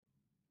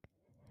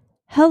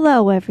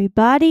Hello,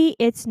 everybody.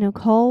 It's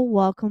Nicole.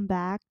 Welcome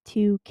back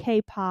to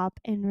K-Pop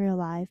in Real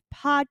Life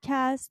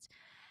podcast,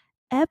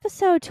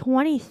 episode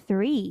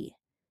 23.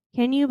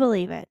 Can you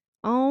believe it?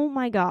 Oh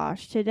my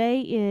gosh.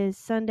 Today is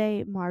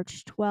Sunday,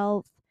 March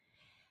 12th.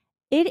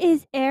 It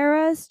is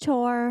Era's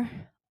tour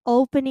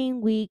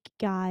opening week,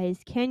 guys.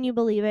 Can you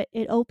believe it?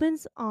 It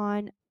opens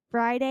on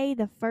Friday,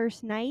 the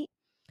first night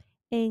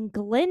in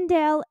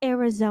Glendale,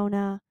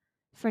 Arizona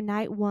for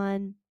night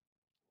one.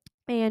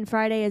 And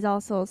Friday is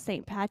also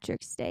St.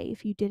 Patrick's Day,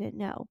 if you didn't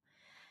know.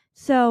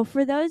 So,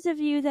 for those of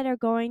you that are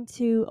going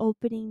to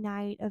opening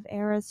night of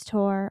Eras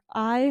Tour,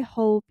 I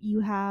hope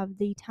you have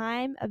the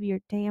time of your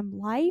damn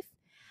life.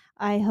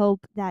 I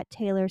hope that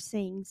Taylor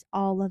sings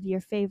all of your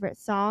favorite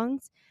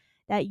songs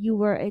that you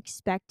were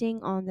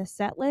expecting on the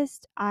set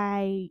list.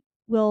 I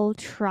will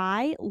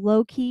try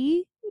low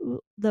key,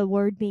 the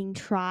word being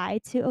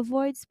try, to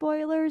avoid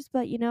spoilers,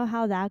 but you know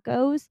how that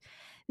goes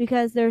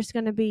because there's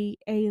going to be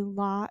a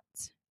lot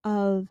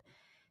of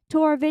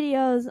tour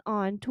videos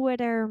on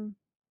Twitter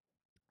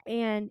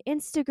and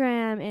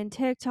Instagram and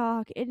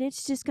TikTok, and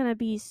it's just going to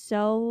be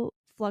so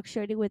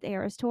fluctuating with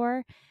Eras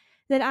Tour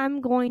that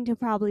I'm going to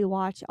probably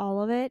watch all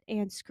of it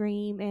and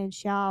scream and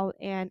shout.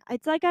 And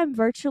it's like I'm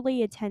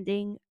virtually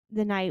attending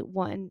the night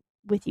one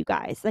with you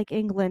guys, like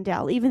in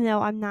Glendale, even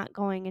though I'm not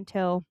going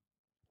until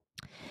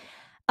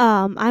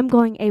I'm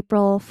going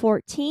April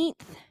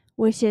 14th,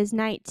 which is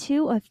night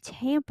 2 of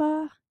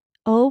Tampa.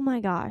 Oh my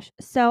gosh.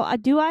 So,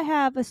 I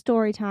have a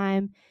story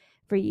time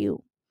for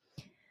you.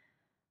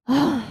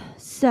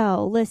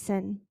 So,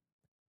 listen.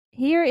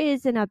 Here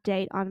is an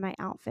update on my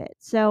outfit.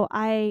 So,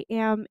 I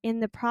am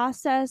in the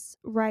process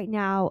right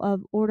now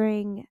of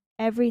ordering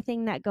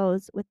everything that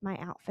goes with my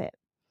outfit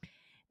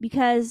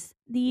because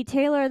the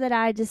tailor that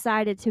I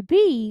decided to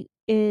be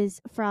is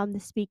from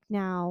the Speak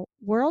Now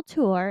World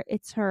Tour.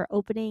 It's her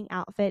opening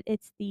outfit.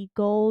 It's the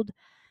gold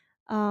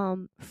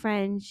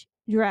fringe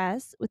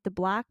dress with the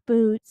black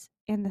boots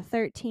and the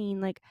 13.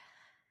 Like,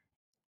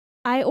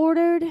 I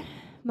ordered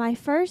my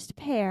first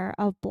pair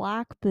of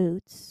black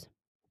boots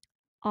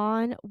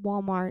on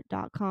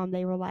Walmart.com.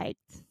 They were like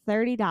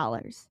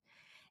 $30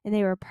 and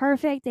they were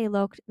perfect. They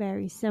looked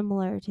very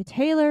similar to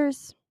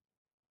Taylor's.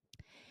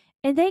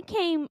 And they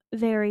came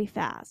very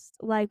fast.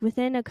 Like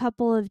within a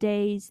couple of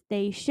days,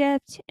 they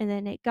shipped and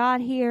then it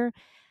got here.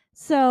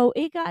 So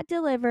it got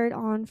delivered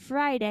on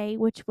Friday,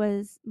 which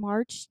was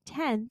March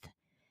 10th.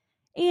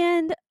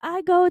 And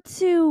I go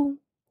to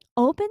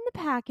open the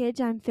package.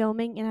 I'm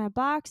filming an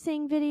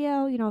unboxing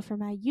video, for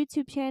my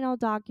YouTube channel,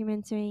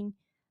 documenting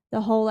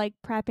the whole like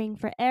prepping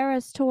for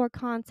Eras Tour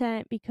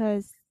content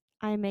because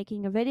I'm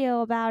making a video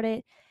about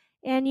it.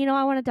 And,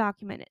 I want to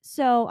document it.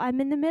 So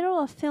I'm in the middle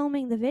of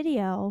filming the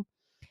video.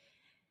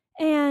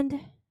 And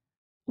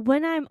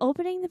when I'm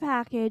opening the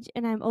package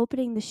and I'm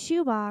opening the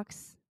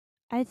shoebox,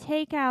 I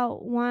take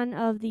out one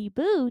of the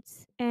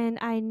boots and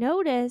I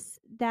notice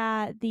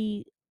that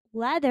the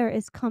leather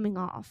is coming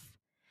off.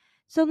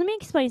 So let me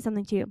explain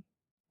something to you.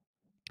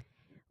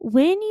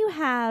 When you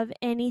have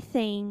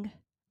anything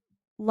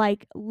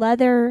like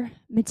leather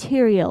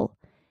material,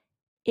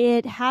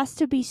 it has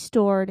to be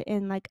stored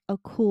in like a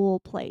cool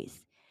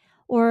place.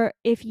 Or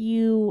if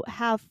you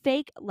have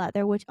fake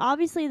leather, which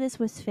obviously this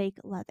was fake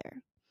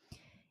leather,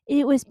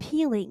 it was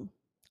peeling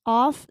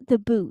off the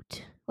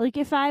boot. Like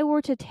if I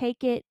were to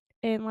take it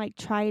and like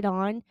try it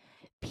on,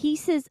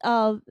 pieces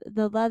of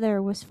the leather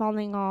was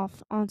falling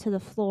off onto the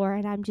floor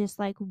and I'm just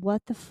like,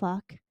 what the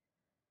fuck?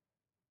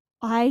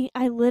 I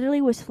literally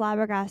was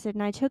flabbergasted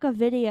and I took a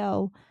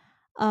video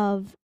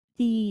of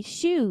the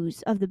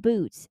shoes of the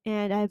boots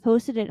and I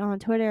posted it on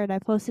Twitter and I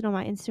posted on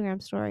my Instagram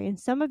story and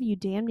some of you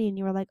damned me and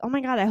you were like, "Oh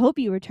my god, I hope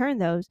you return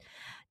those."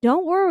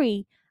 Don't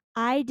worry.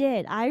 I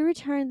did. I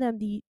returned them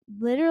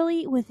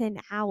literally within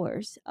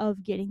hours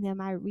of getting them.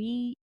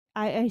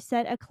 I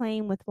set a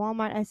claim with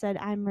Walmart. I said,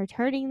 "I'm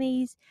returning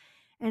these."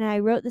 And I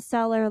wrote the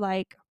seller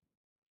like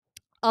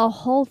a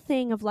whole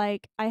thing of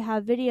like, I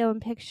have video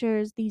and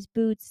pictures. These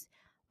boots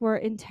were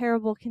in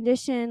terrible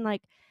condition.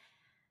 Like,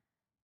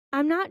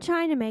 I'm not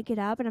trying to make it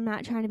up and I'm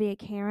not trying to be a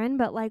Karen,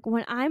 but like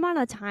when I'm on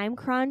a time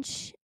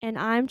crunch and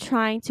I'm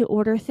trying to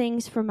order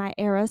things for my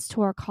Eras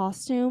Tour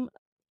costume,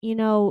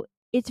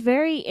 it's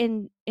very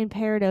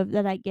imperative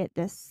that I get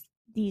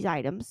these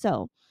items.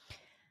 So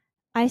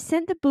I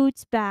sent the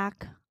boots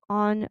back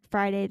on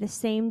Friday, the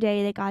same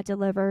day they got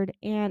delivered,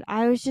 and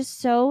I was just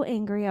so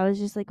angry. I was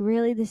just like,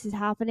 really, this is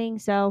happening?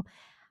 So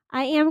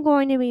I am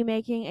going to be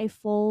making a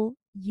full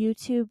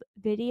YouTube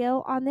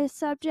video on this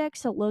subject,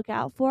 so look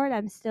out for it.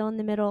 I'm still in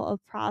the middle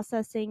of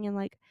processing and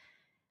like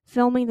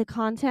filming the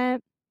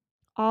content.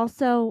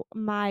 Also,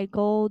 my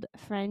gold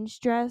fringe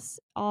dress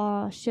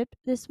shipped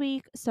this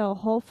week, so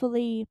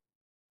hopefully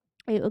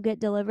it will get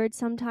delivered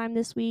sometime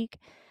this week.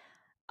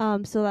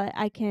 So that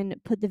I can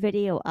put the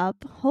video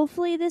up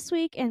hopefully this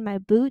week. And my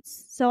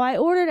boots. So I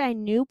ordered a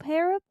new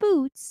pair of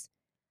boots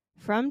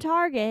from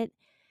Target.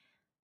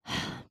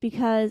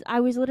 because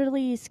I was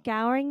literally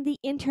scouring the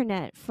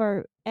internet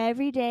for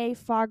everyday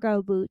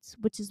Fargo boots,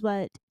 which is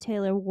what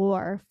Taylor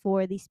wore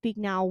for the Speak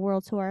Now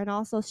World Tour, and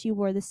also she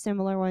wore the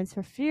similar ones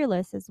for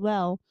Fearless as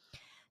well.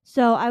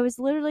 So I was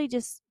literally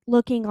just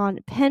looking on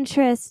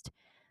Pinterest,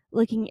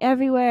 looking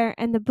everywhere,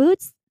 and the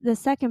boots, the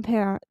second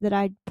pair that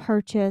I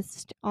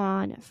purchased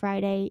on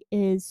Friday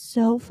is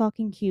so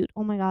fucking cute.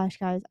 Oh my gosh,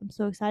 guys, I'm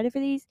so excited for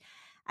these.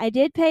 I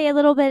did pay a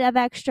little bit of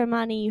extra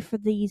money for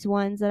these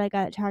ones that I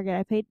got at Target.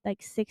 I paid like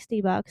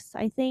 $60,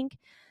 I think.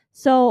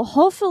 So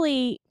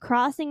hopefully,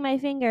 crossing my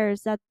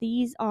fingers that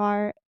these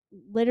are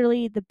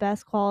literally the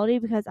best quality,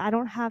 because I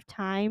don't have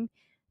time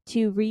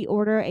to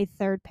reorder a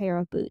third pair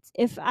of boots.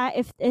 If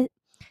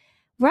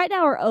right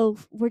now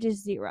we're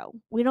just zero.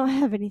 We don't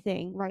have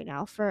anything right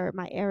now for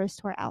my Eras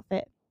Tour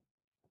outfit.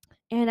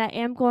 And I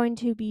am going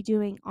to be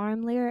doing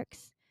arm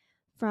lyrics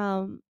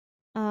from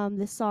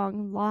the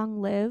song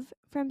Long Live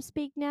from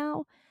Speak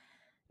Now,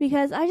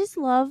 because I just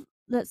love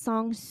that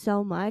song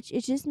so much.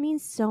 It just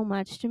means so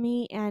much to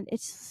me, and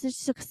it's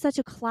such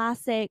a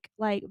classic,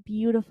 like,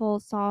 beautiful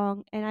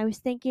song. And I was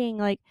thinking,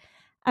 like,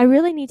 I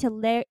really need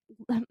to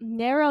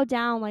narrow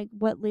down like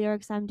what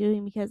lyrics I'm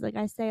doing, because like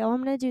I say, oh,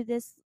 I'm gonna do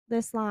this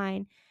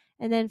line,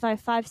 and then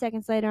 5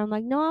 seconds later I'm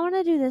like, no, I want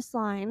to do this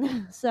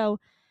line. So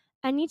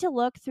I need to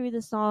look through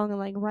the song and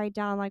like write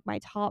down like my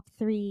top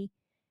three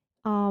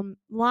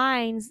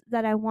lines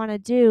that I want to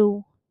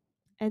do,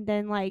 and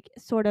then like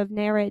sort of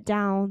narrow it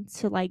down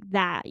to like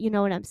that, you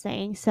know what I'm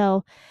saying?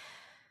 So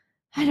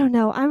I don't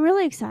know. I'm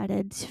really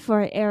excited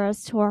for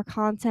Eras Tour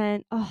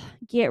content. Oh,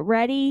 get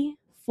ready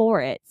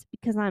for it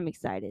because I'm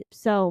excited.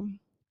 So,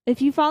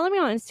 if you follow me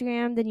on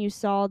Instagram, then you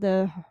saw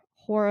the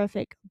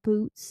horrific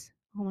boots.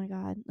 Oh my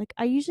god. Like,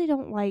 I usually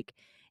don't like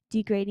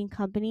degrading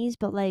companies,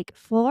 but like,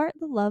 for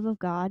the love of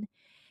God,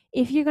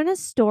 if you're going to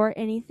store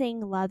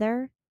anything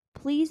leather,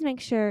 please make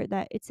sure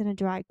that it's in a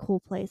dry, cool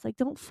place. Like,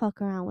 don't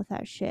fuck around with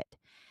that shit.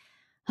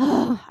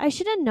 I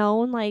should have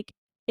known, like,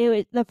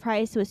 the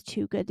price was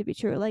too good to be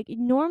true. Like,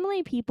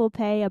 normally people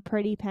pay a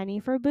pretty penny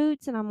for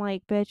boots, and I'm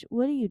like, bitch,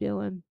 what are you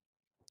doing?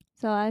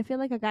 So I feel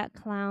like I got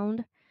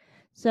clowned.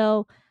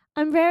 So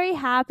I'm very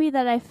happy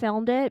that I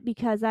filmed it,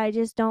 because I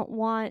just don't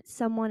want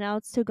someone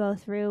else to go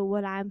through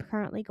what I'm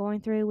currently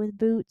going through with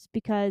boots,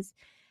 because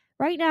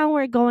right now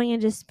we're going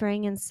into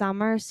spring and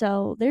summer,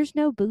 so there's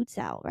no boots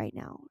out right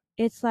now.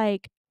 It's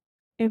like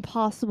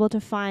impossible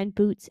to find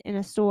boots in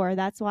a store.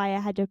 That's why I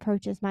had to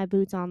purchase my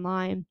boots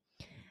online,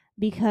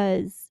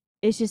 because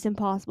it's just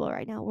impossible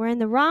right now. We're in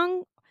the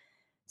wrong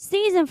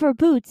season for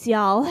boots,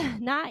 y'all.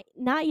 Not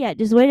yet.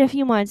 Just wait a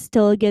few months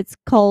till it gets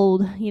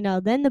cold,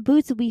 then the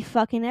boots will be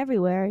fucking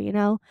everywhere.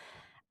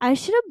 I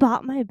should have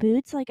bought my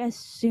boots like as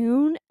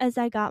soon as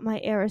I got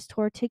my Eras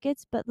Tour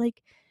tickets, but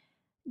like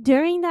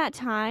during that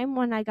time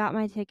when I got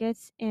my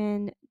tickets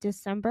in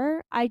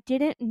December, I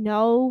didn't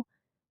know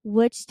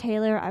which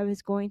Taylor I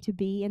was going to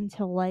be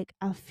until like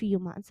a few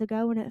months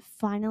ago when it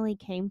finally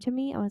came to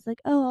me. I was like,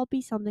 oh, I'll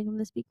be something from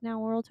the Speak Now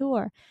World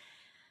Tour.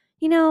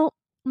 You know,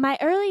 my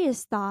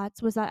earliest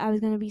thoughts was that I was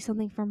going to be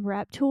something from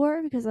Rep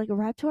Tour, because like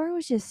Rep Tour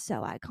was just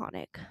so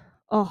iconic.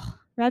 Oh,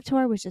 Rep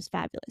Tour was just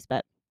fabulous.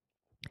 But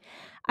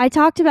I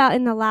talked about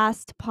in the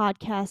last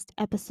podcast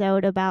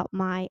episode about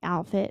my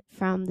outfit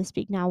from the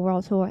Speak Now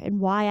World Tour and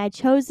why I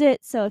chose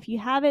it. So if you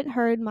haven't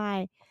heard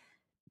my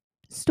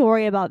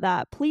story about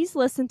that, please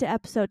listen to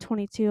episode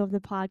 22 of the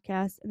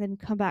podcast and then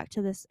come back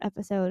to this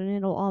episode and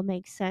it'll all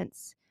make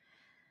sense.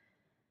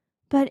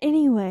 But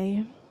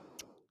anyway,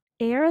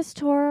 Eras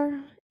Tour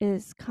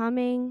is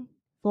coming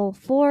full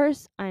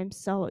force. I'm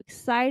so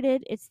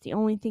excited. It's the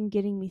only thing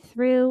getting me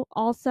through.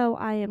 Also,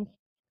 I am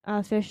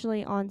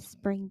officially on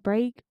spring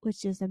break,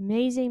 which is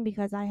amazing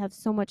because I have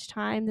so much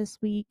time this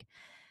week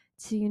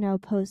to,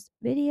 post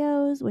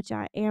videos, which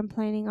I am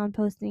planning on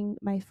posting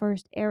my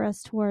first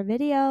Eras Tour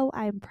video.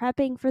 I'm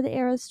prepping for the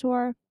Eras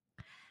Tour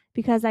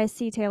because I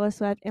see Taylor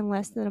Swift in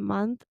less than a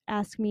month.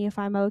 Ask me if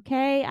I'm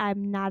okay.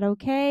 I'm not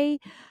okay.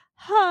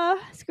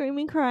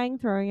 Screaming, crying,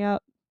 throwing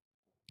up.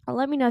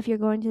 Let me know if you're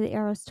going to the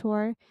Eras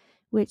Tour,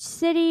 which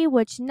city,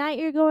 which night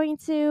you're going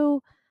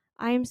to.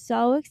 I am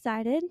so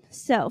excited.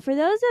 So, for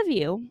those of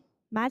you,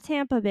 my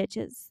Tampa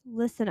bitches,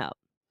 listen up.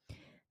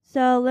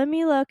 So, let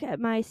me look at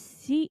my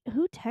seat.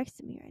 Who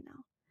texted me right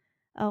now?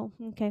 Oh,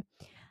 okay.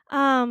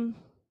 I'm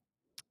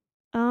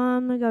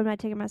gonna go to my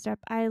Ticketmaster app.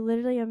 I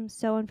literally am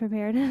so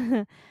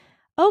unprepared.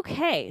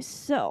 Okay,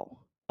 so,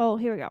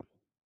 here we go.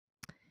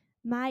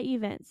 My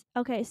events.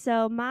 Okay,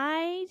 so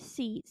my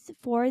seats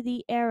for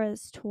the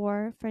Eras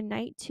Tour for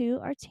night 2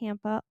 or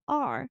Tampa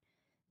are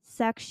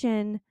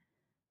section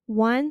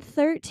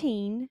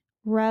 113,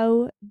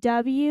 row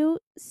W,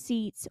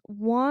 seats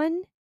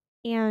 1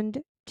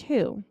 and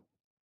 2.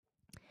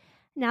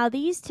 Now,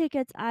 these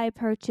tickets I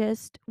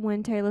purchased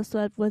when Taylor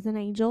Swift was an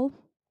angel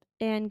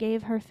and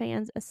gave her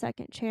fans a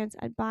second chance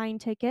at buying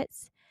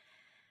tickets.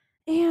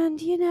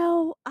 And,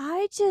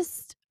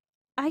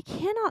 I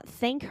cannot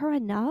thank her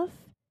enough.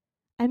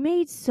 I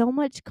made so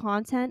much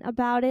content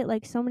about it,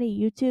 like so many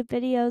YouTube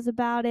videos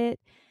about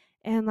it.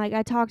 And like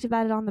I talked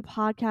about it on the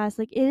podcast,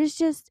 like it is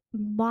just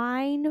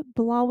mind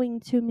blowing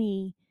to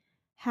me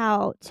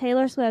how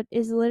Taylor Swift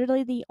is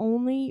literally the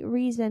only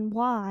reason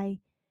why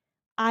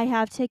I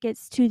have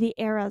tickets to the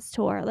Eras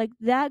tour. Like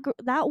that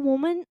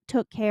woman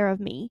took care of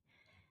me.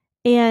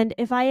 And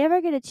if I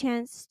ever get a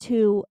chance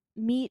to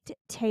meet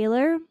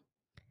Taylor,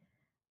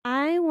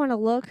 I want to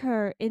look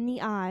her in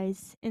the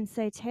eyes and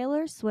say,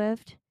 Taylor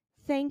Swift,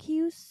 thank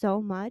you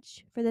so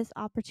much for this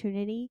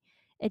opportunity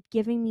at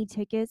giving me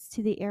tickets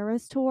to the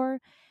Eras tour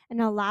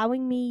and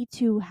allowing me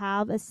to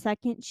have a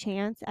second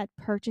chance at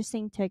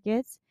purchasing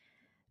tickets.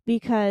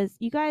 Because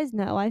you guys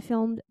know I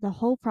filmed the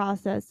whole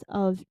process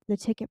of the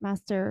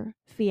Ticketmaster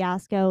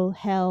fiasco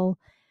hell.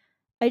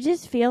 I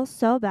just feel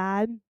so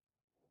bad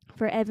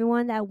for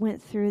everyone that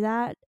went through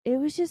that. It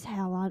was just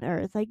hell on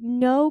earth. Like,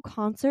 no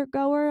concert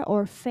goer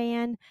or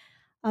fan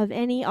of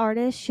any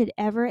artist should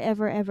ever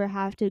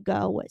have to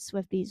go what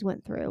Swifties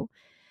went through.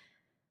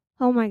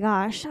 Oh my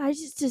gosh.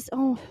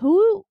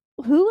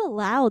 Who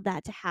allowed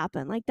that to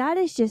happen? Like, that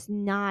is just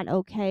not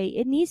okay.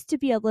 It needs to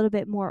be a little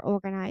bit more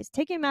organized.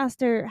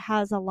 Ticketmaster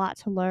has a lot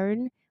to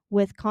learn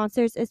with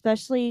concerts,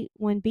 especially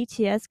when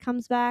BTS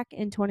comes back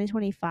in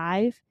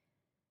 2025.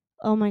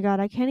 Oh my god,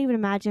 I can't even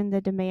imagine the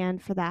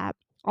demand for that.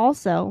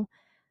 Also,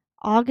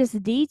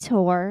 August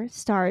Detour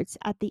starts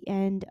at the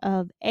end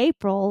of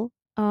April.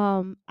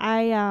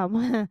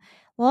 I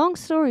long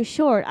story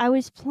short, I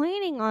was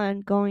planning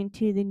on going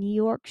to the New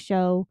York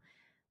show,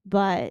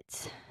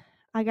 but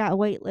I got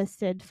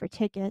waitlisted for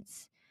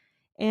tickets,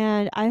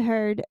 and I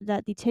heard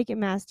that the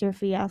Ticketmaster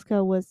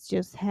fiasco was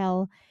just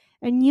hell.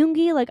 And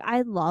Yoongi, like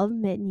I love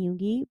Mid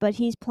Yoongi, but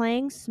he's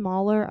playing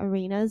smaller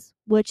arenas,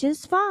 which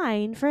is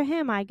fine for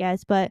him, I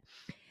guess. But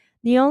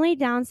the only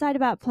downside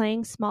about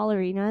playing small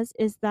arenas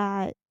is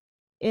that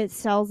it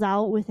sells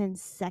out within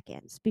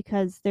seconds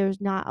because there's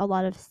not a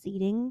lot of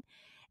seating,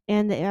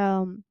 and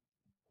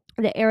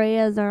the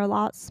areas are a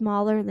lot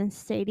smaller than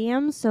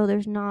stadiums, so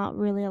there's not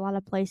really a lot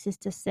of places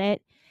to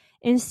sit.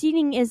 And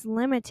seating is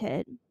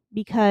limited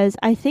because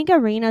I think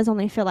arenas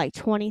only fit like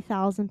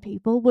 20,000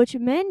 people, which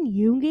Min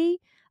Yoongi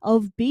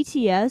of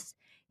BTS,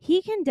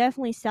 he can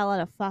definitely sell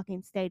out a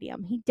fucking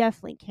stadium. He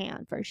definitely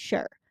can, for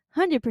sure.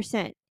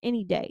 100%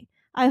 any day.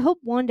 I hope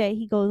one day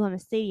he goes on a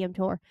stadium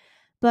tour.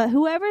 But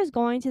whoever is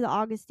going to the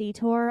August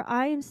tour,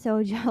 I am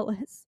so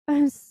jealous.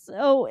 I'm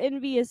so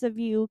envious of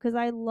you because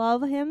I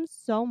love him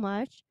so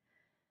much.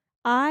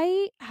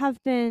 I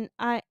have been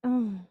I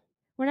when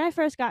I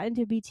first got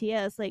into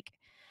BTS, like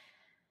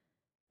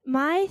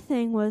my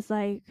thing was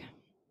like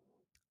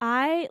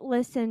I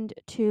listened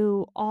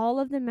to all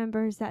of the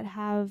members that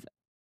have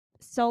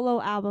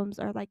solo albums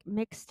or like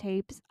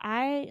mixtapes.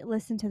 I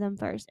listened to them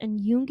first, and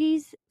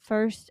Yoongi's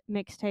first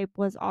mixtape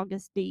was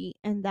August D,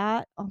 and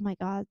that, oh my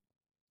god,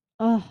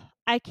 oh,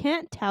 I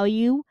can't tell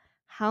you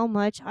how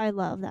much I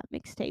love that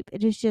mixtape.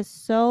 It is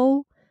just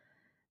so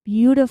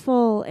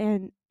beautiful,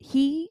 and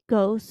he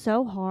goes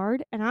so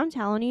hard, and I'm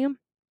telling you,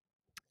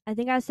 I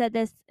think I said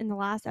this in the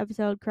last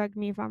episode, correct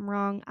me if I'm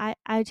wrong.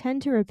 I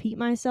tend to repeat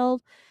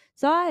myself,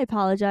 so I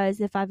apologize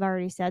if I've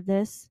already said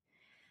this.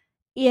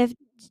 If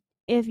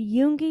if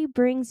Yoongi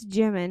brings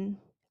Jimin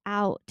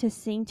out to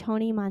sing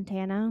Tony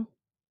Montana,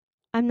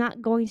 I'm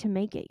not going to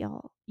make it,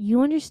 y'all.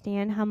 You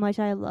understand how much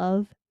I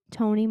love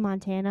Tony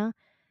Montana?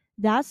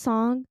 That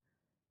song,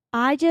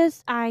 I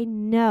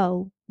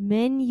know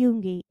Min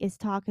Yoongi is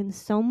talking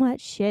so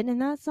much shit in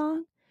that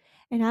song,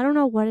 and I don't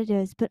know what it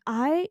is, but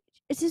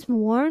it just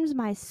warms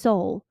my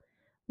soul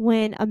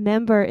when a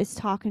member is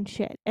talking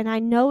shit. And I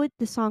know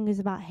the song is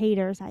about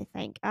haters, I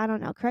think. I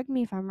don't know. Correct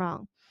me if I'm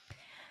wrong.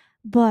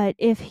 But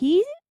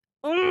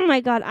oh my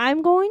god,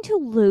 I'm going to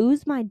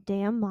lose my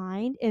damn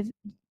mind if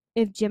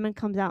Jimin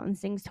comes out and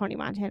sings Tony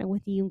Montana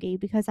with Yoongi,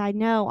 because I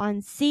know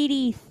on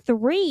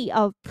CD3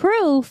 of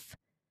Proof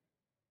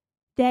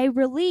they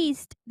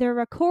released their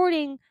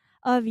recording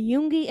of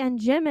Yoongi and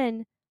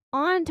Jimin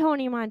on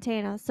Tony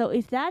Montana. So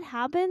if that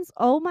happens,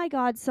 oh my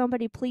god,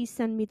 somebody please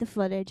send me the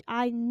footage.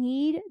 I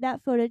need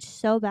that footage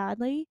so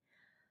badly.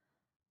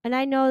 And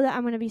I know that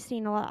I'm going to be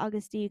seeing a lot of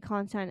August D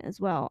content as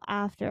well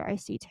after I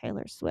see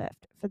Taylor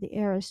Swift for the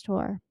Eras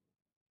tour.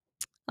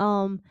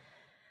 Um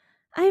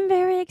I'm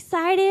very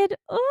excited.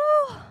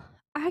 Oh,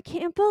 I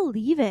can't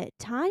believe it.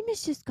 Time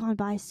has just gone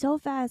by so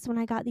fast when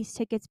I got these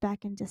tickets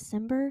back in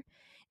December.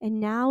 And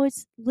now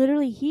it's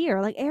literally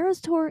here. Like,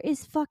 Eras Tour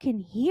is fucking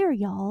here,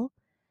 y'all.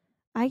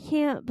 I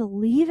can't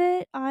believe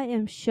it. I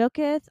am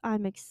shooketh.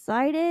 I'm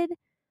excited.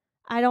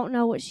 I don't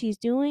know what she's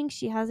doing.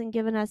 She hasn't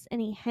given us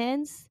any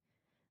hints.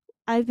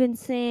 I've been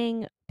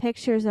seeing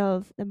pictures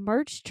of the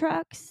merch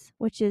trucks,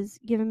 which is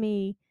giving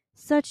me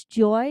such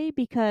joy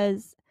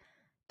because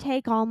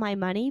take all my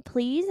money,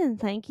 please, and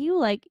thank you.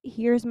 Like,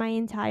 here's my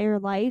entire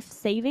life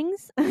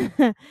savings.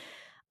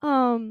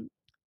 um,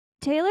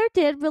 Taylor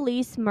did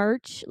release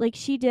merch. Like,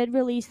 she did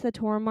release the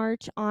tour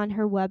merch on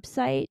her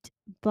website,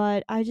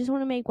 but I just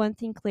want to make one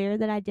thing clear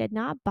that I did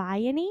not buy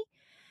any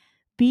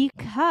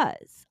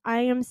because I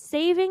am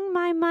saving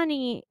my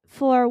money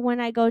for when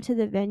I go to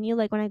the venue,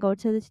 like when I go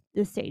to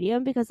the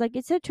stadium, because like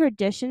it's a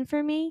tradition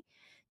for me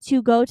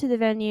to go to the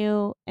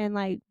venue and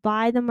like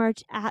buy the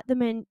merch at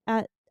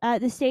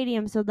the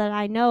stadium so that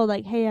I know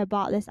like, hey, I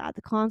bought this at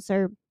the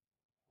concert.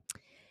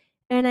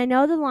 And I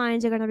know the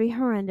lines are going to be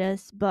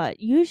horrendous, but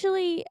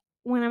usually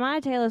when I'm at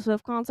a Taylor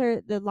Swift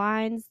concert,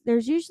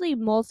 there's usually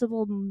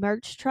multiple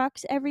merch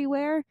trucks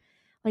everywhere.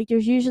 Like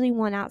there's usually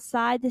one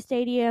outside the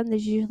stadium,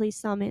 there's usually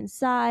some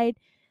inside.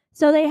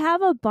 So they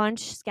have a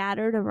bunch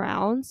scattered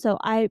around. So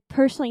I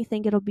personally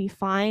think it'll be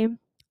fine.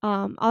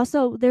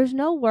 Also, there's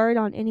no word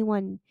on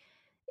anyone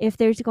if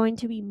there's going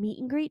to be meet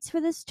and greets for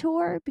this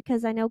tour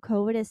because I know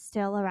COVID is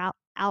still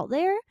out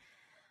there.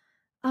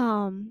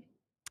 Um,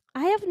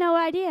 I have no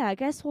idea. I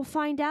guess we'll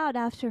find out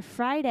after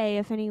Friday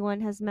if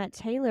anyone has met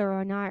Taylor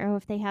or not, or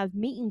if they have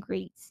meet and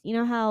greets. You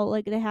know how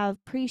like they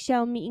have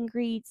pre-show meet and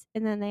greets,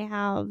 and then they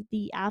have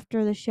the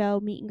after the show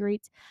meet and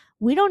greets.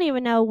 We don't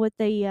even know what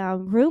the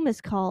room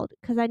is called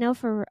because I know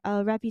for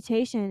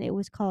Reputation it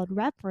was called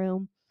Rep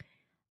Room.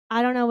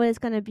 I don't know what it's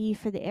gonna be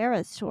for the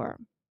Eras tour.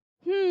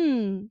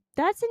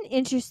 That's an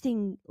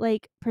interesting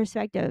like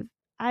perspective.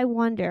 I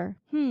wonder.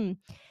 I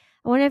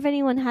wonder if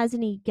anyone has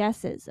any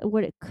guesses of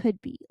what it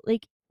could be.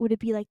 Like, would it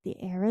be like the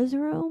Eras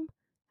room?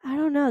 I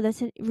don't know.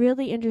 That's a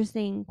really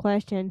interesting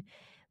question.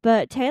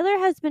 But Taylor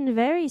has been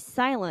very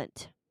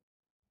silent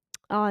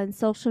on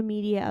social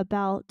media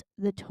about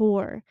the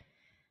tour.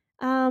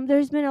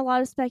 There's been a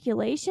lot of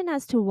speculation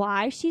as to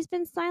why she's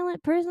been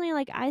silent. Personally,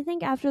 like I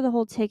think after the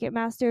whole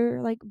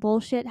Ticketmaster like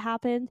bullshit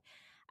happened,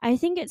 I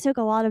think it took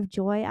a lot of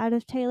joy out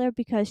of Taylor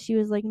because she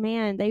was like,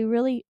 man, they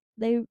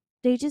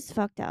just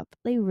fucked up.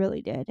 They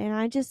really did. And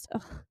I just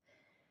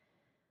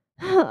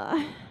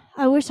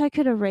I wish I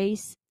could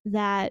erase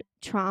that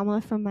trauma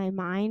from my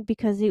mind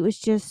because it was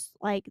just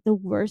like the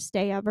worst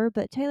day ever.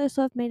 But Taylor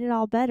Swift made it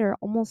all better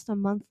almost a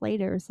month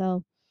later.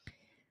 So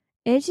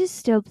it just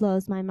still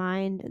blows my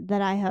mind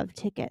that I have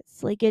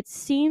tickets. Like it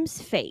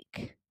seems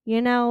fake.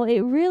 You know,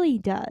 it really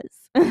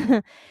does.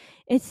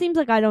 It seems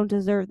like I don't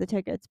deserve the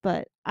tickets,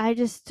 but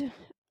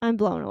I'm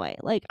blown away.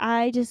 Like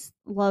I just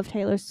love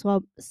Taylor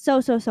Swift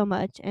so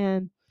much.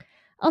 And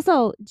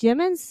also,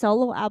 Jimin's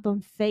solo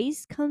album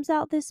Face comes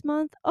out this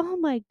month. Oh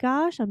my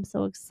gosh, I'm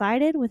so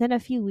excited. Within a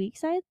few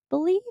weeks, I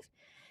believe.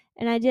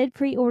 And I did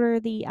pre-order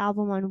the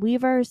album on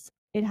Weverse.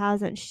 It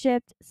hasn't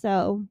shipped,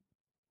 so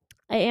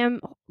I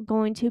am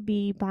going to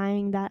be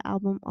buying that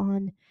album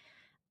on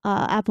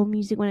Apple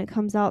Music when it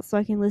comes out so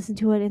I can listen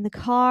to it in the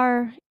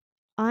car.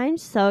 I'm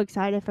so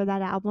excited for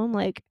that album.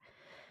 Like,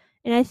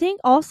 and I think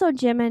also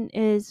Jimin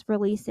is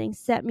releasing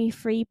Set Me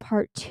Free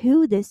Part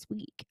 2 this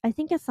week. I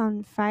think it's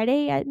on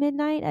Friday at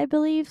midnight, I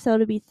believe. So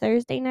it'll be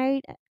Thursday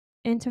night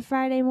into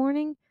Friday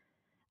morning.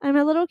 I'm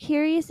a little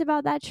curious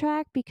about that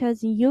track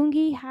because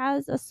Yoongi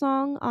has a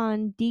song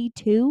on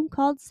D2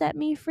 called Set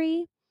Me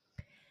Free.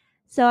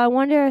 So I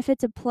wonder if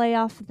it's a play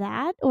off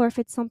that or if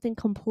it's something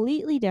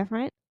completely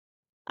different.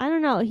 I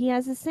don't know. He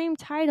has the same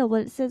title,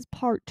 but it says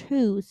Part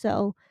 2.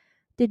 So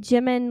did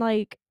Jimin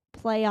like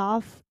play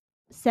off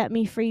Set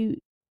Me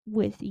Free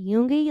with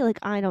Yoongi? Like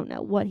I don't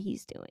know what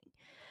he's doing.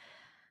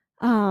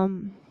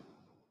 Um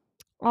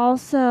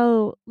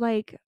Also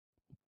like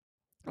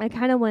I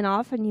kind of went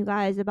off on you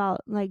guys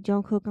about like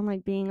Jungkook and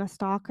like being a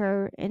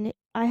stalker and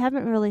I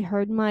haven't really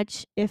heard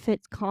much if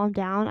it's calmed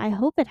down. I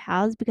hope it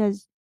has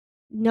because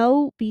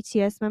no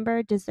BTS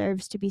member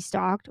deserves to be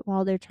stalked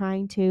while they're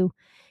trying to,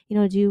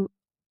 do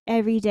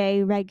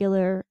everyday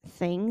regular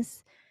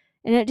things.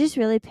 And it just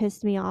really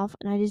pissed me off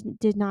and I just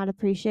did not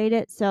appreciate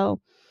it.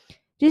 So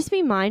just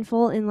be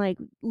mindful and like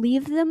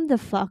leave them the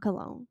fuck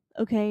alone,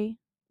 okay?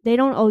 They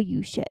don't owe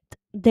you shit.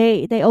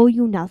 They owe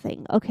you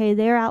nothing, okay?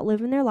 They're out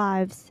living their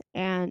lives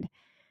and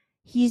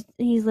he's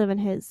living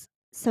his.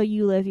 So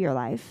you live your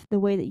life the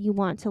way that you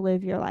want to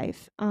live your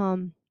life.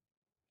 What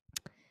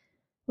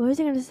was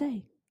I going to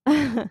say?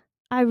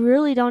 I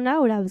really don't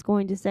know what I was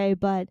going to say,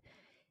 but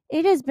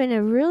it has been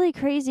a really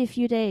crazy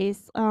few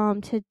days.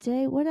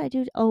 Today, what did I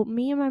do? Oh,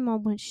 me and my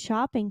mom went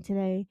shopping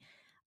today.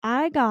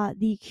 I got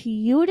the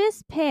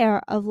cutest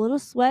pair of little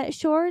sweat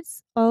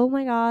shorts. Oh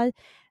my god.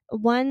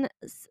 One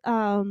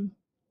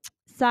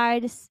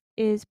side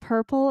is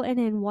purple and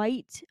in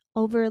white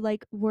over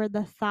like where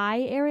the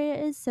thigh area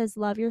is says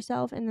love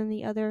yourself and then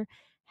the other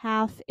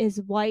half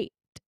is white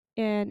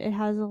and it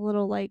has a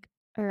little like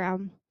or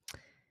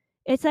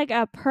it's like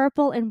a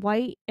purple and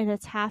white and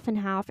it's half and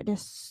half. It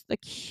is the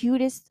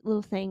cutest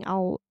little thing.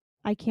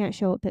 I can't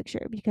show a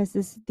picture because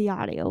this is the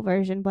audio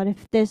version, but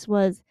if this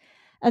was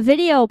a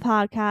video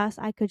podcast,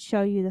 I could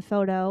show you the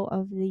photo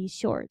of these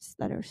shorts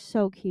that are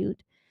so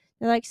cute.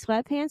 They're like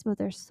sweatpants, but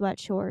they're sweat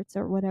shorts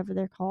or whatever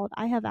they're called.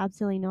 I have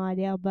absolutely no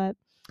idea, but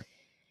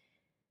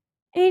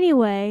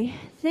anyway,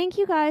 thank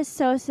you guys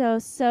so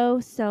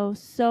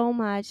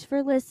much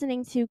for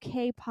listening to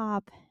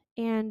K-pop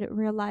and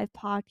real life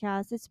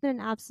podcast. It's been an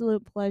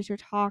absolute pleasure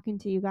talking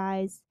to you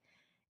guys.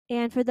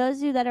 And for those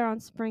of you that are on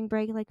spring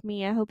break like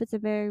me, I hope it's a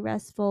very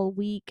restful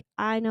week.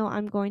 I know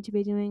I'm going to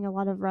be doing a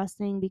lot of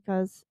resting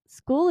because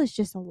school is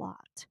just a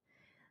lot.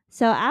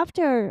 So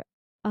after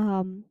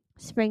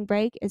spring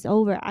break is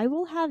over, I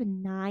will have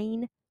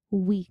 9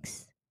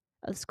 weeks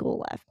of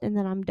school left, and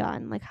then I'm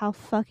done. Like, how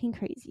fucking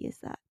crazy is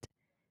that?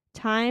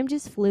 Time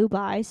just flew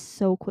by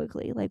so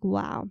quickly. Like,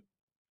 wow.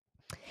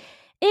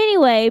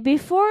 Anyway,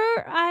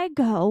 before I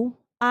go,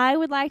 I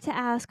would like to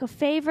ask a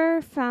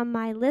favor from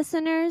my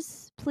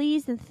listeners,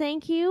 please and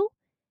thank you.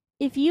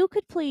 If you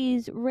could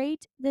please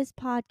rate this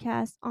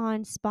podcast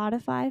on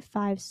Spotify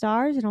 5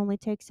 stars, it only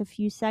takes a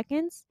few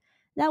seconds.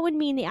 That would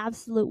mean the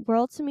absolute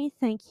world to me.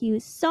 Thank you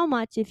so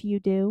much if you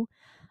do.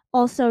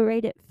 Also,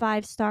 rate it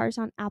 5 stars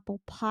on Apple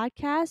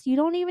Podcasts. You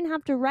don't even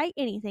have to write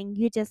anything.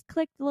 You just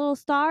click the little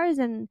stars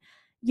and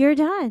you're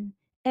done.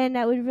 And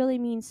that would really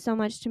mean so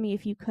much to me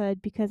if you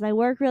could, because I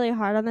work really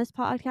hard on this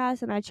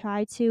podcast and I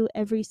try to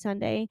every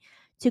Sunday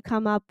to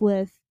come up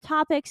with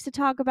topics to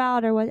talk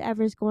about or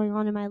whatever's going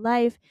on in my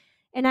life.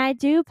 And I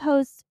do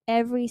post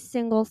every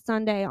single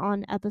Sunday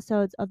on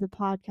episodes of the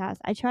podcast.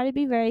 I try to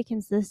be very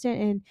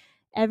consistent, and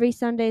every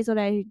Sunday is what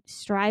I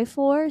strive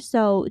for.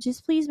 So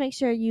just please make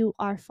sure you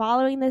are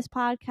following this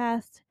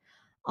podcast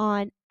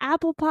on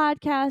Apple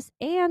Podcasts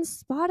and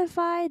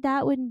Spotify.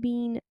 That would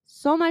mean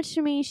so much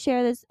to me.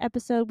 Share this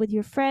episode with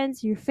your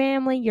friends, your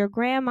family, your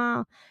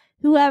grandma,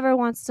 whoever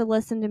wants to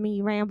listen to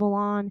me ramble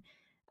on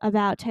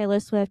about Taylor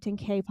Swift and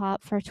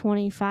K-pop for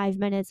 25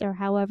 minutes or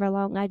however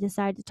long I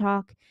decide to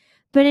talk.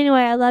 But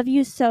anyway, I love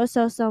you so,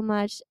 so, so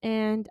much,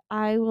 and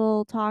I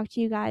will talk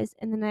to you guys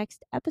in the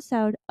next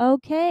episode.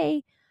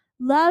 Okay.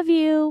 Love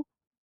you.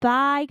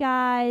 Bye,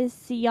 guys.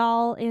 See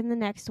y'all in the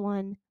next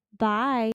one. Bye.